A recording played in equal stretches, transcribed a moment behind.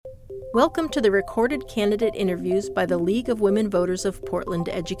Welcome to the recorded candidate interviews by the League of Women Voters of Portland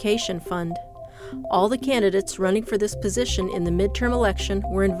Education Fund. All the candidates running for this position in the midterm election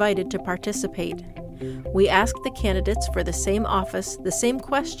were invited to participate. We asked the candidates for the same office the same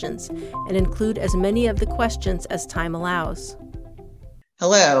questions and include as many of the questions as time allows.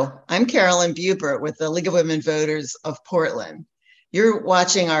 Hello, I'm Carolyn Bubert with the League of Women Voters of Portland. You're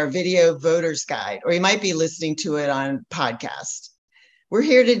watching our video voters guide, or you might be listening to it on podcast. We're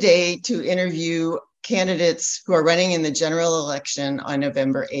here today to interview candidates who are running in the general election on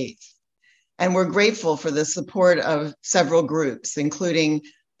November 8th. And we're grateful for the support of several groups, including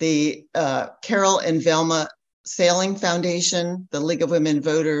the Carol and Velma Sailing Foundation, the League of Women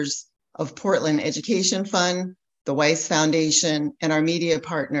Voters of Portland Education Fund, the Weiss Foundation, and our media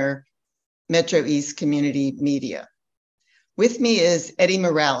partner, Metro East Community Media. With me is Eddy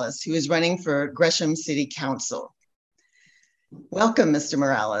Morales, who is running for Gresham City Council. Welcome, Mr.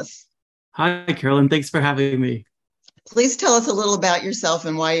 Morales. Hi, Carolyn. Thanks for having me. Please tell us a little about yourself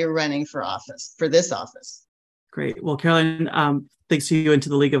and why you're running for this office. Great. Well, Carolyn, thanks to you and to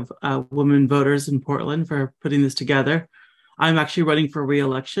the League of Women Voters in Portland for putting this together. I'm actually running for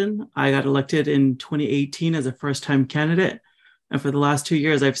re-election. I got elected in 2018 as a first-time candidate. And for the last 2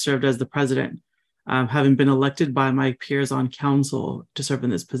 years, I've served as the president, having been elected by my peers on council to serve in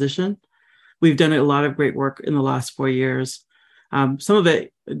this position. We've done a lot of great work in the last 4 years. Some of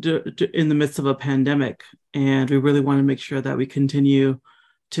it in the midst of a pandemic, and we really want to make sure that we continue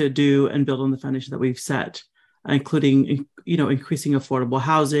to do and build on the foundation that we've set, including, increasing affordable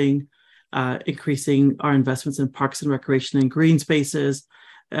housing, increasing our investments in parks and recreation and green spaces,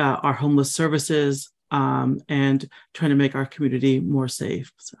 our homeless services, and trying to make our community more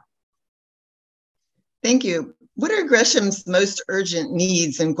safe. So. Thank you. What are Gresham's most urgent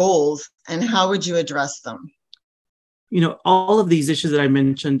needs and goals, and how would you address them? All of these issues that I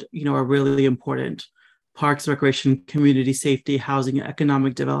mentioned, are really important. Parks, recreation, community safety, housing,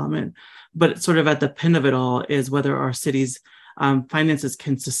 economic development. But sort of at the pin of it all is whether our city's finances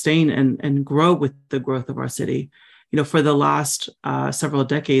can sustain and grow with the growth of our city. For the last several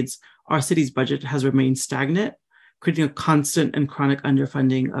decades, our city's budget has remained stagnant, creating a constant and chronic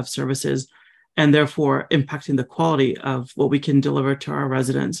underfunding of services, and therefore impacting the quality of what we can deliver to our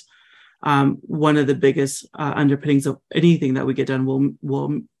residents. One of the biggest underpinnings of anything that we get done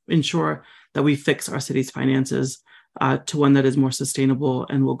will ensure that we fix our city's finances to one that is more sustainable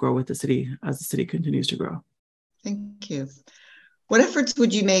and will grow with the city as the city continues to grow. Thank you. What efforts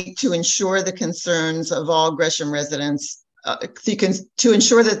would you make to ensure the concerns of all Gresham residents, to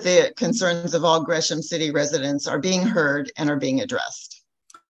ensure that the concerns of all Gresham City residents are being heard and are being addressed?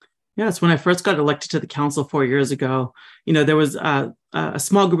 Yes, when I first got elected to the council 4 years ago, there was a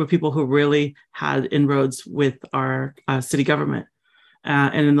small group of people who really had inroads with our city government.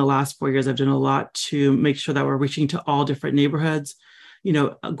 And in the last 4 years, I've done a lot to make sure that we're reaching to all different neighborhoods.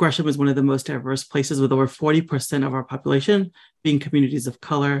 Gresham is one of the most diverse places with over 40% of our population being communities of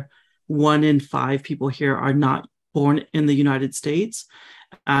color. 1 in 5 people here are not born in the United States.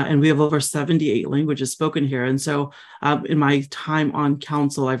 And we have over 78 languages spoken here. And so in my time on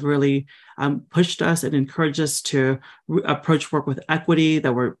council, I've really pushed us and encouraged us to approach work with equity,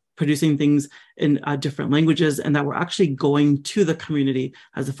 that we're producing things in different languages, and that we're actually going to the community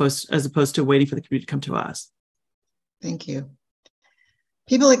as opposed to waiting for the community to come to us. Thank you.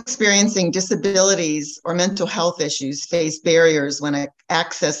 People experiencing disabilities or mental health issues face barriers when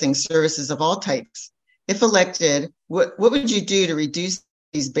accessing services of all types. If elected, what would you do to reduce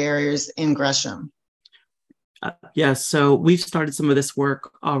these barriers in Gresham? Yes, so we've started some of this work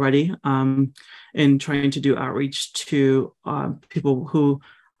already in trying to do outreach to people who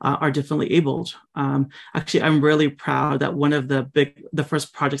are differently abled. Actually, I'm really proud that one of the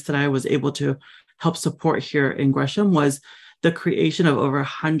first projects that I was able to help support here in Gresham was the creation of over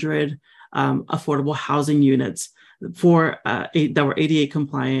 100 affordable housing units that were ADA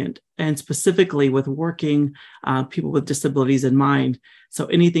compliant, and specifically with working people with disabilities in mind. So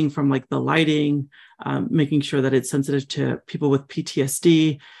anything from like the lighting, making sure that it's sensitive to people with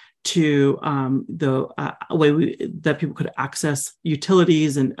PTSD, to the way that people could access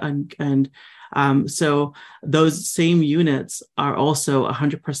utilities, and so those same units are also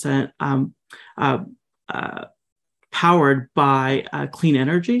 100% powered by clean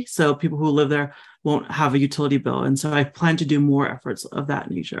energy. So people who live there won't have a utility bill. And so I plan to do more efforts of that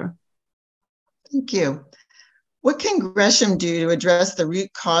nature. Thank you. What can Gresham do to address the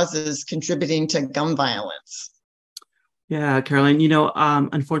root causes contributing to gun violence? Yeah, Caroline,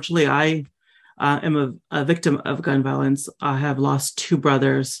 unfortunately, I am a victim of gun violence. I have lost 2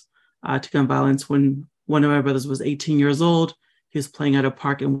 brothers to gun violence when one of my brothers was 18 years old He was playing at a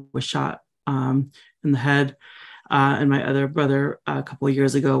park and was shot in the head. And my other brother, a couple of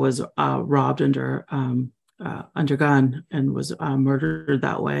years ago, was robbed under gun and was murdered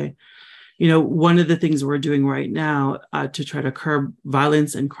that way. One of the things we're doing right now to try to curb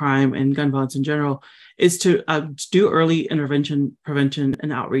violence and crime and gun violence in general is to do early intervention, prevention,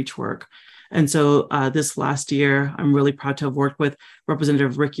 and outreach work. And so this last year, I'm really proud to have worked with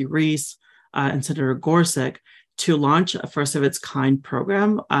Representative Ricky Reese and Senator Gorsuch to launch a first of its kind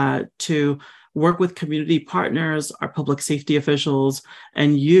program to work with community partners, our public safety officials,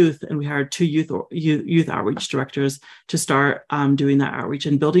 and youth. And we hired 2 youth outreach directors to start doing that outreach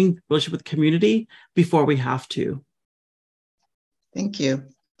and building relationship with community before we have to. Thank you.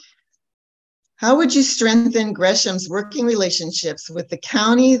 How would you strengthen Gresham's working relationships with the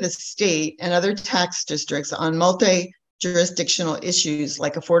county, the state, and other tax districts on multi-jurisdictional issues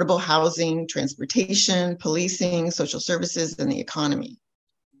like affordable housing, transportation, policing, social services, and the economy?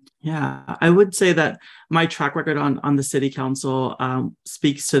 Yeah, I would say that my track record on the city council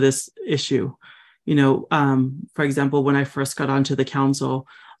speaks to this issue. For example, when I first got onto the council,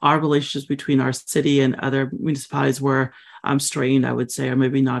 our relationships between our city and other municipalities were strained, I would say, or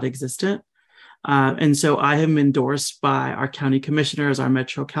maybe not existent. And so I am endorsed by our county commissioners, our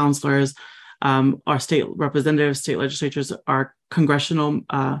metro councilors, our state representatives, state legislatures, our congressional,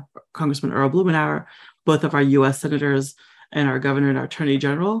 Congressman Earl Blumenauer, both of our U.S. senators, and our governor and our attorney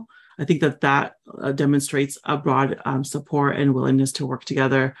general. I think that demonstrates a broad support and willingness to work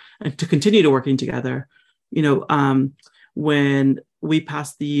together and to continue to working together. When we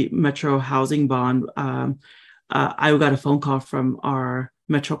passed the Metro housing bond, I got a phone call from our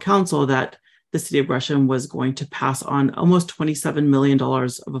Metro Council that the city of Gresham was going to pass on almost $27 million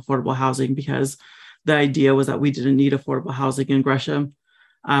of affordable housing because the idea was that we didn't need affordable housing in Gresham.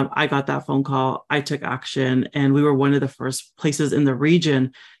 I got that phone call, I took action, and we were one of the first places in the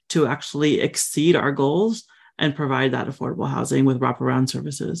region to actually exceed our goals and provide that affordable housing with wraparound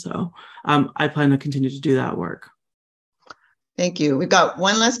services. So I plan to continue to do that work. Thank you. We've got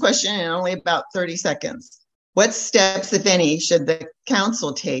one last question in only about 30 seconds. What steps, if any, should the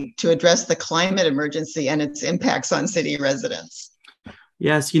council take to address the climate emergency and its impacts on city residents?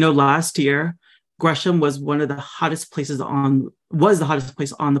 Yes, last year, Gresham was the hottest place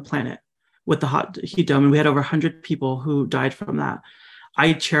on the planet with the hot heat dome, and we had over 100 people who died from that.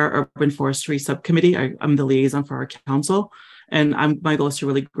 I chair Urban Forestry Subcommittee. I'm the liaison for our council, and my goal is to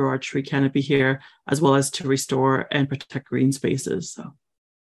really grow our tree canopy here, as well as to restore and protect green spaces. So,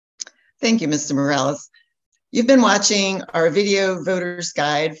 thank you, Mr. Morales. You've been watching our video voters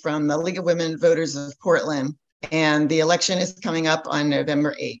guide from the League of Women Voters of Portland, and the election is coming up on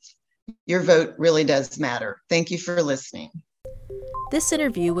November 8th. Your vote really does matter. Thank you for listening. This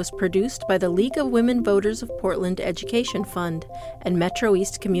interview was produced by the League of Women Voters of Portland Education Fund and Metro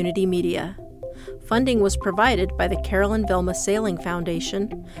East Community Media. Funding was provided by the Carolyn Velma Sailing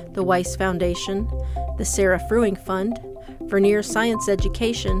Foundation, the Weiss Foundation, the Sarah Fruing Fund, Vernier Science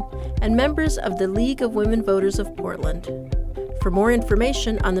Education, and members of the League of Women Voters of Portland. For more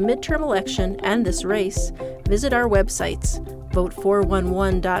information on the midterm election and this race, visit our websites,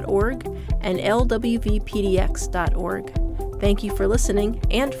 vote411.org and lwvpdx.org. Thank you for listening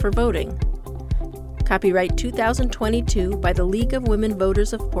and for voting. Copyright 2022 by the League of Women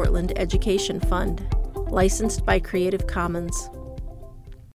Voters of Portland Education Fund. Licensed by Creative Commons.